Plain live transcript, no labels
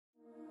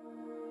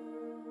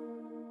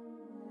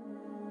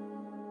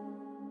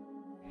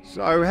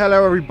So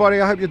hello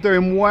everybody, I hope you're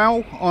doing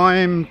well.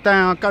 I'm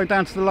going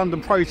down to the London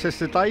protest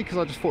today because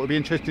I just thought it'd be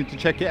interesting to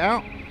check it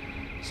out.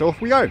 So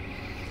off we go.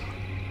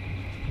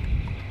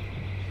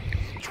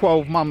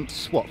 12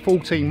 months,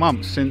 14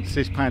 months since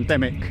this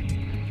pandemic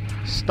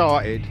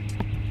started,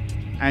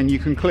 and you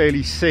can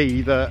clearly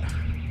see that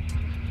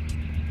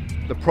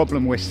the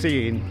problem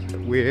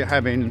we're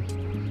having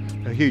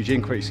a huge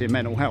increase in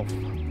mental health,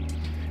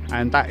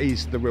 and that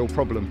is the real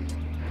problem.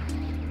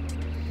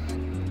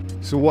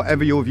 So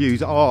whatever your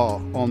views are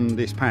on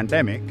this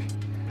pandemic,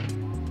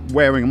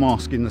 wearing a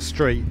mask in the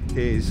street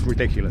is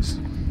ridiculous.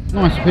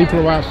 Nice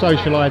people are out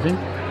socialising,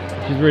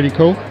 which is really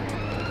cool.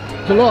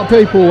 There's a lot of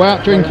people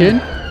out drinking.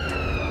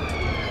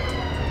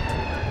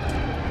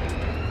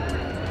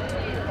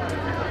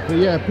 But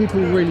yeah,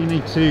 people really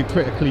need to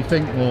critically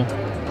think more.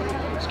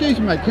 Excuse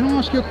me mate, can I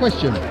ask you a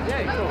question?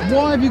 Yeah,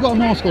 why have you got a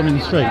mask on in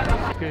the street?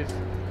 because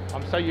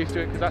I'm so used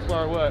to it, because that's where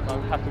I work, I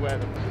have to wear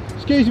them.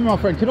 Excuse me my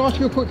friend, could I ask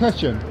you a quick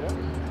question? Yeah.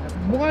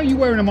 Why are you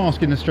wearing a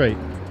mask in the street?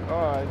 Oh,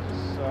 I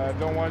just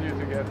don't want you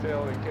to get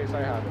ill in case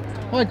I have it.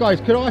 Hi guys,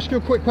 could I ask you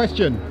a quick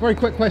question? Very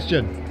quick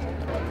question.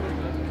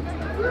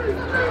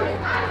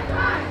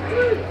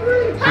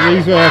 So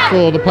these are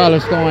for the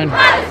Palestine.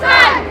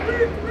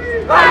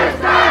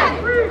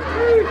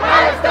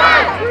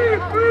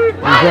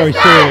 It's very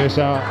serious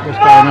out what's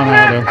going on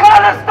out there.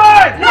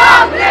 Palestine!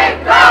 Long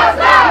live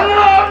Palestine!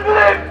 Long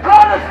live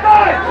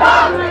Palestine!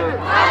 Long live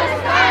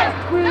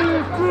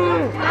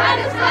Palestine!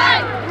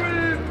 Palestine!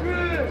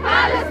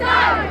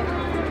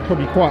 Palestine!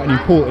 Probably quite an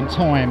important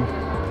time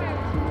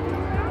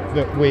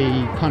that we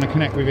kind of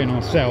connect within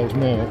ourselves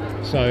more.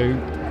 So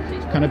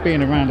kind of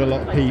being around a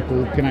lot of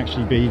people can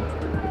actually be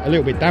a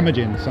little bit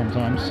damaging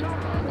sometimes.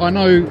 I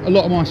know a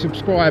lot of my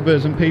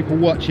subscribers and people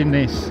watching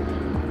this,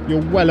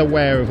 you're well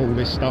aware of all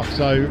this stuff,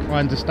 so I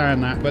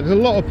understand that, but there's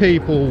a lot of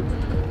people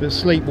that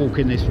sleepwalk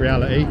in this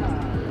reality,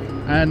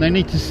 and they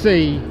need to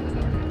see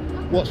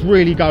what's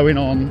really going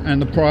on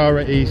and the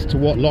priorities to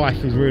what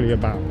life is really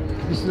about.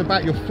 This is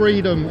about your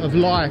freedom of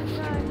life,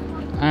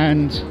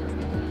 and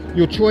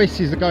your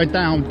choices are going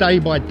down day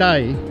by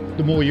day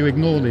the more you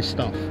ignore this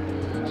stuff.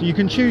 So you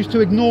can choose to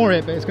ignore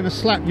it, but it's going to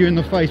slap you in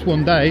the face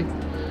one day,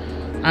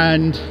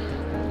 and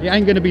it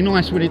ain't going to be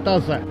nice when it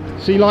does that.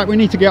 See, like, we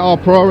need to get our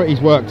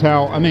priorities worked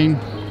out. I mean,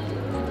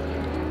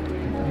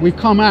 we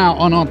come out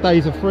on our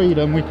days of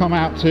freedom, we come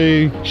out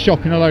to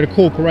shop in a load of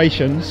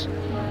corporations.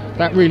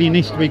 That really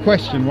needs to be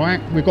questioned, right?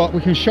 We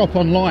can shop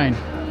online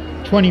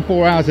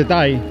 24 hours a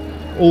day,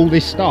 all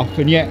this stuff,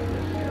 and yet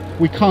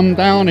we come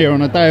down here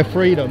on a day of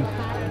freedom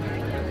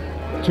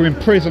to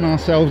imprison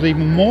ourselves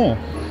even more.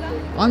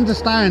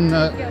 Understand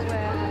that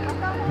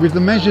with the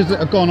measures that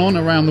have gone on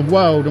around the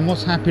world and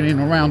what's happening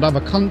around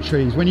other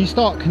countries, when you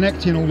start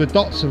connecting all the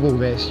dots of all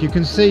this, you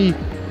can see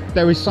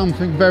there is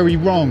something very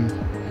wrong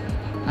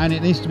and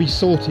it needs to be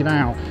sorted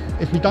out.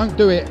 If we don't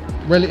do it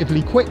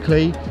relatively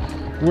quickly,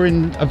 we're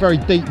in a very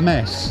deep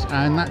mess,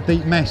 and that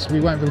deep mess we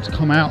won't be able to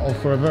come out of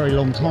for a very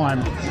long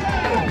time.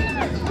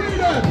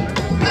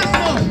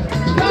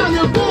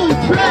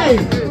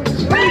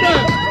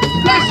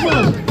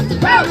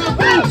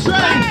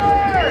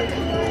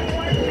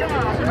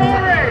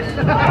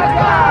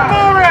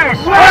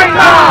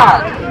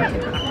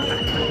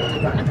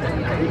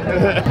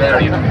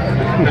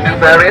 The new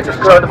variant of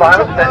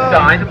coronavirus then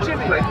died, was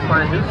replaced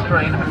by a new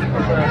strain of a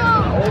different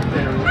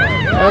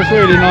That's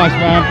really nice,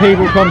 man.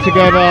 People come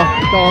together,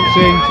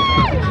 dancing.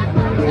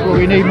 That's what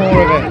we need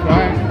more of it,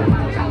 right?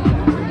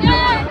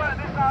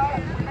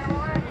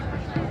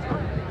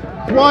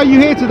 Why are you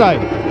here today?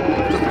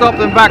 To stop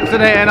them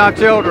vaccinating our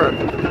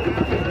children.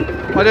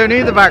 I don't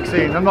need the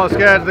vaccine. I'm not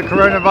scared of the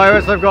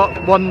coronavirus. I've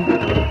got one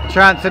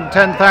chance in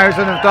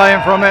 10,000 of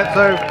dying from it,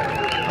 so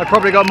I've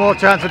probably got more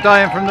chance of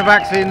dying from the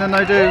vaccine than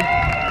I do.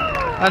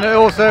 And it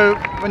also,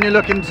 when you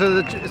look into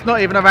it's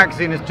not even a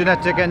vaccine, it's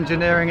genetic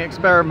engineering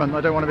experiment.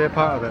 I don't want to be a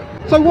part of it.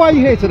 So why are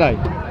you here today?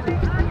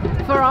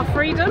 For our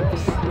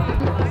freedoms.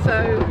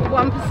 So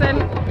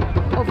 1%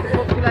 of the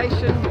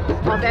population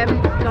are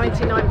them,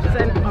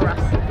 99% are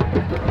us.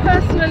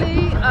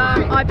 Personally,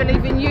 I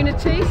believe in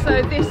unity,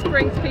 so this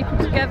brings people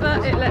together.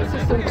 It lets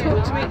us all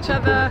talk to each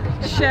other,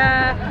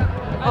 share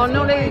our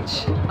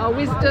knowledge, our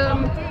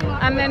wisdom,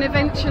 and then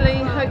eventually,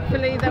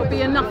 hopefully, there'll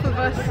be enough of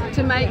us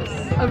to make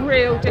a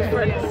real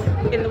difference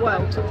in the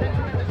world. So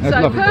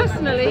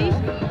personally,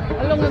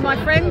 along with my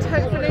friends,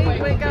 hopefully,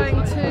 we're going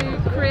to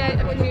create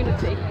a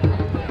community,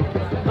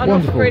 an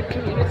off-grid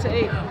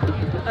community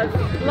of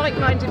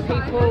like-minded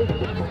people,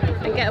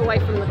 and get away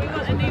from the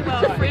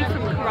free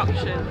from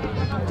corruption.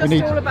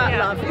 Just all about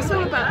love. It's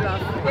all about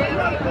love.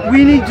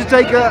 We need to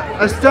take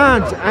a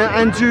stand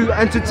and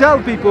to tell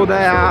people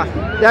they are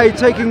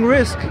taking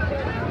risk.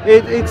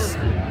 It's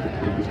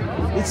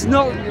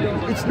not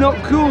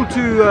cool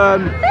to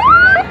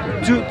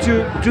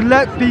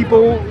let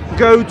people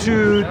go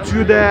to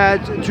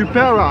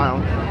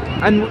peril,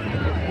 and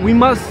we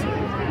must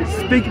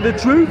speak the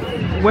truth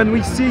when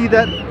we see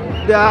that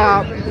there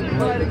are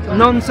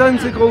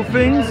nonsensical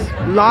things,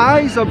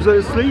 lies,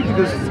 obviously,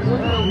 because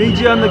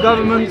media and the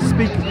government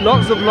speak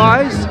lots of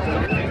lies.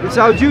 It's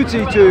our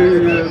duty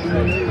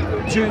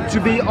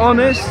to be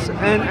honest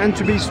and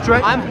to be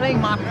straight. I'm playing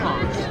my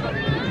part.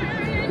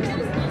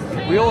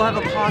 We all have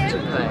a part to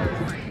play.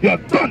 You're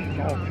done,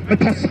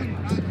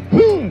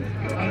 boom!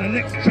 And the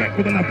next track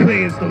we're gonna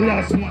play is the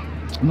last one.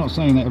 I'm not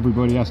saying that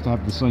everybody has to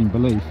have the same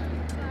belief,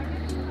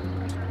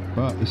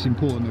 but it's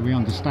important that we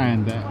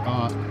understand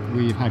that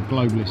we've had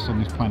globalists on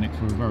this planet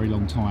for a very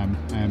long time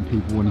and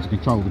people wanting to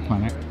control the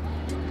planet,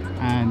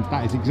 and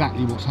that is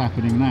exactly what's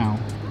happening now.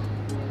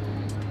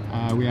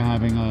 We are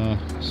having a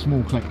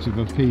small collective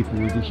of people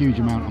with a huge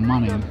amount of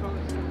money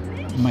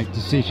make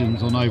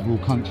decisions on overall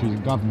countries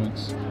and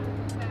governments.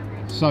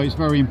 So it's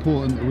very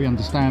important that we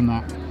understand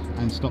that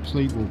and stop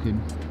sleepwalking.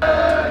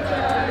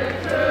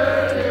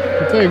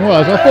 The thing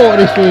was, I thought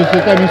this was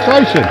a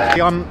demonstration.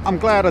 I'm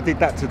glad I did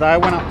that today. I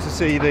went up to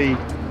see the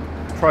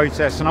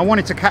protest and I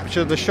wanted to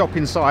capture the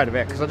shopping side of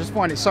it because I just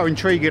find it so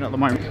intriguing at the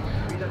moment.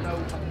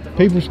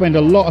 People spend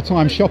a lot of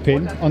time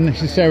shopping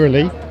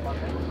unnecessarily.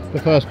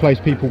 The first place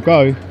people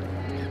go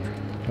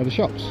are the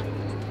shops.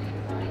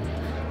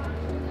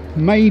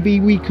 Maybe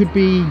we could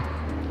be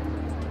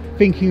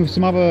thinking of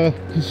some other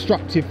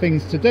constructive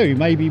things to do.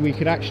 Maybe we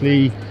could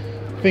actually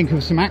think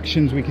of some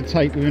actions we could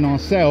take within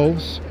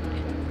ourselves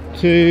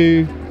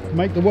to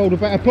make the world a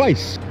better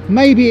place.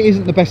 Maybe it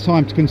isn't the best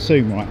time to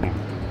consume right now.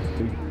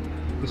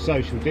 The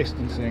social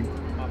distancing,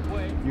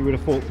 you would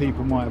have thought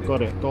people might have got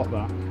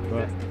that,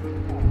 but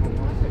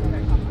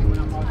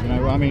you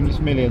know, I mean, it's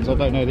millions. I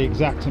don't know the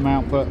exact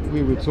amount, but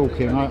we were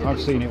talking, I've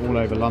seen it all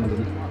over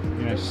London,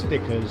 you know,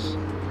 stickers,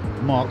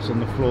 marks on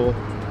the floor.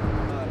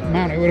 The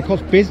amount it would have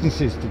cost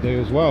businesses to do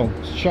as well.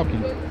 It's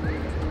shocking,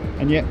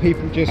 and yet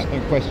people just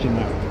don't question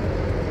that.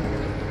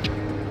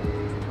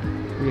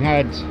 We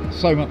had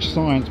so much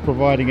science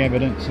providing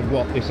evidence of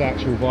what this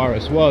actual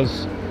virus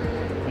was,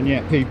 and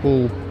yet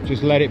people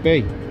just let it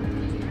be,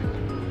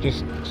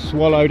 just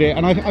swallowed it.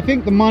 And I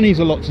think the money's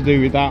a lot to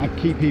do with that. I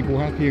keep people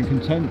happy and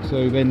content,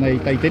 so then they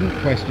didn't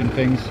question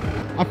things.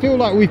 I feel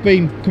like we've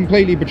been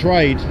completely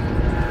betrayed,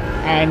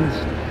 and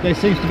there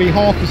seems to be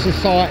half the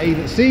society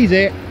that sees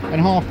it and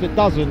half that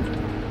doesn't.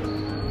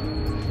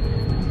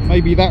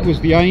 Maybe that was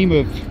the aim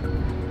of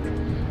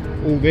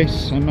all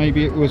this, and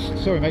maybe it was,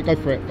 sorry mate, go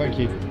for it, thank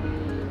you.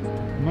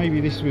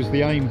 Maybe this was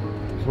the aim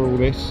for all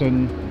this,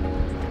 and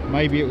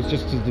maybe it was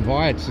just to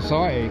divide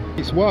society.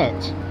 It's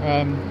worked.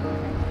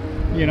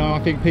 You know, I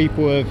think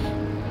people have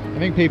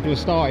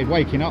started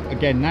waking up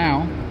again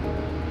now,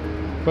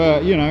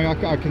 but you know,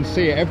 I can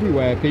see it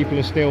everywhere. People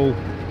are still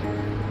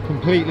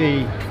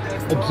completely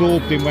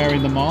absorbed in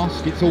wearing the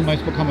mask. It's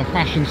almost become a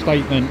fashion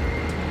statement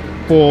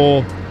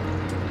for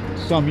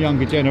some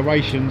younger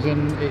generations,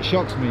 and it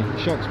shocks me. It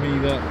shocks me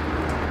that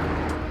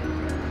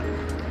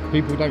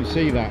people don't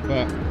see that,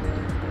 but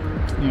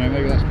you know,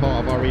 maybe that's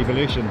part of our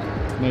evolution.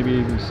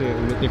 Maybe we see it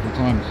all at different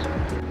times.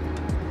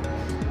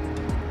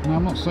 Now,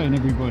 I'm not saying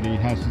everybody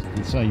has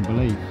the same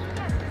belief.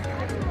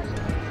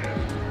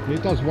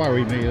 It does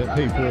worry me that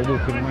people are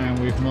walking around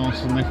with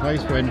masks on their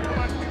face when,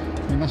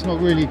 I mean, that's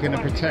not really going to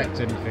protect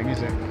anything,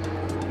 is it?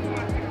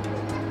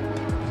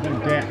 I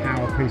don't get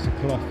how a piece of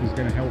cloth is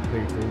going to help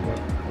people, but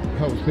it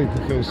helps people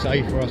feel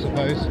safer, I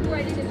suppose. I'm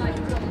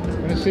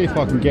going to see if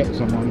I can get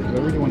someone, because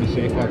I really want to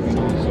see if I can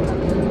answer.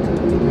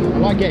 I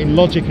like getting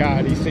logic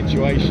out of these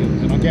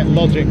situations, and I get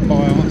logic by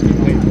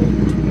asking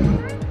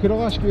people. Could I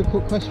ask you a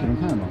quick question on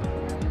camera?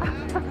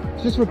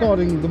 Just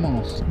regarding the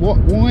mask. Why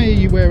are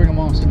you wearing a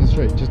mask in the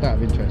street? Just out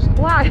of interest.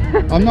 Why?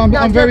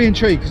 I'm very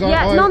intrigued because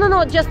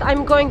no, just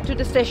I'm going to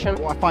the station.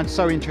 What I find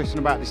so interesting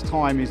about this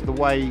time is the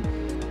way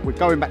we're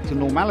going back to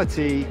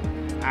normality,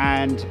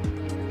 and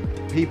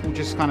people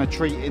just kind of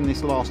treating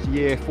this last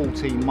year,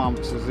 14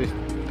 months, as if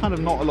kind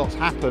of not a lot's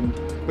happened.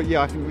 But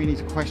yeah, I think we need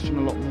to question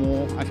a lot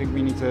more. I think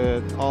we need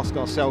to ask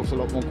ourselves a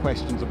lot more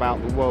questions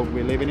about the world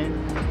we're living in.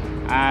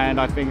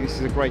 And I think this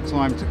is a great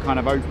time to kind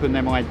of open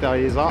them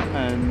ideas up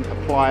and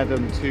apply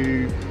them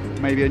to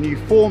maybe a new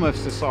form of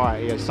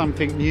society,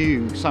 something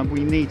new, something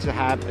we need to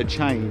have a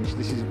change.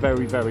 This is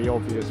very, very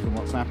obvious from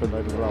what's happened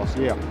over the last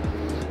year.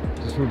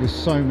 There's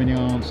so many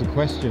unanswered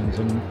questions,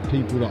 and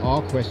people that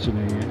are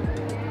questioning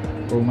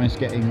it are almost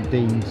getting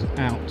deemed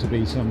out to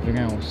be something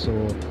else,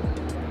 or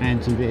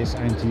anti this,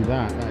 anti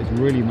that. That is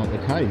really not the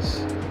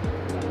case.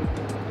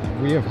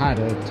 We have had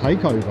a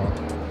takeover,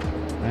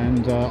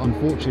 and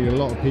unfortunately a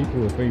lot of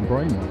people have been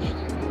brainwashed.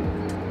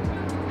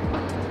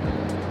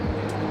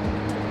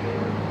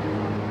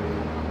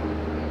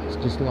 It's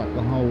just like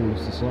the whole of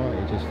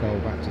society just fell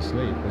back to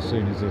sleep as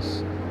soon as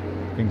this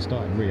thing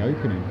started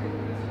reopening.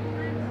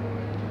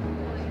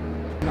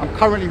 I'm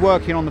currently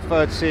working on the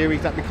third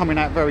series. That'll be coming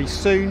out very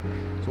soon.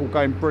 It's all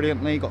going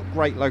brilliantly, got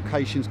great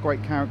locations,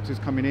 great characters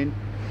coming in.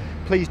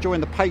 Please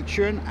join the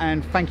Patreon,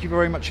 and thank you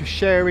very much for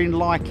sharing,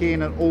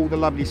 liking, and all the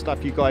lovely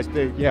stuff you guys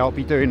do. Yeah, I'll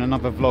be doing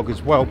another vlog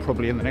as well,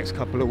 probably in the next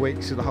couple of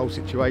weeks, of the whole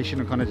situation,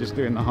 and kind of just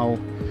doing the whole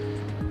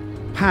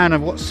pan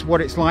of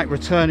what it's like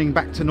returning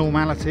back to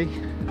normality.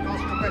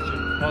 Ask a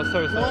question. Oh,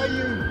 sorry, Why are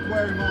you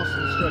wearing masks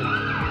on the street?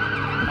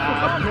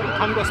 I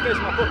haven't got space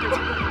in my pocket.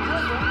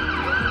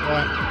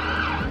 Right.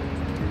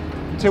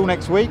 Until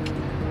next week.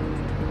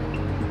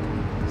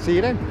 See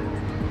you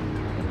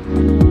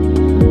then.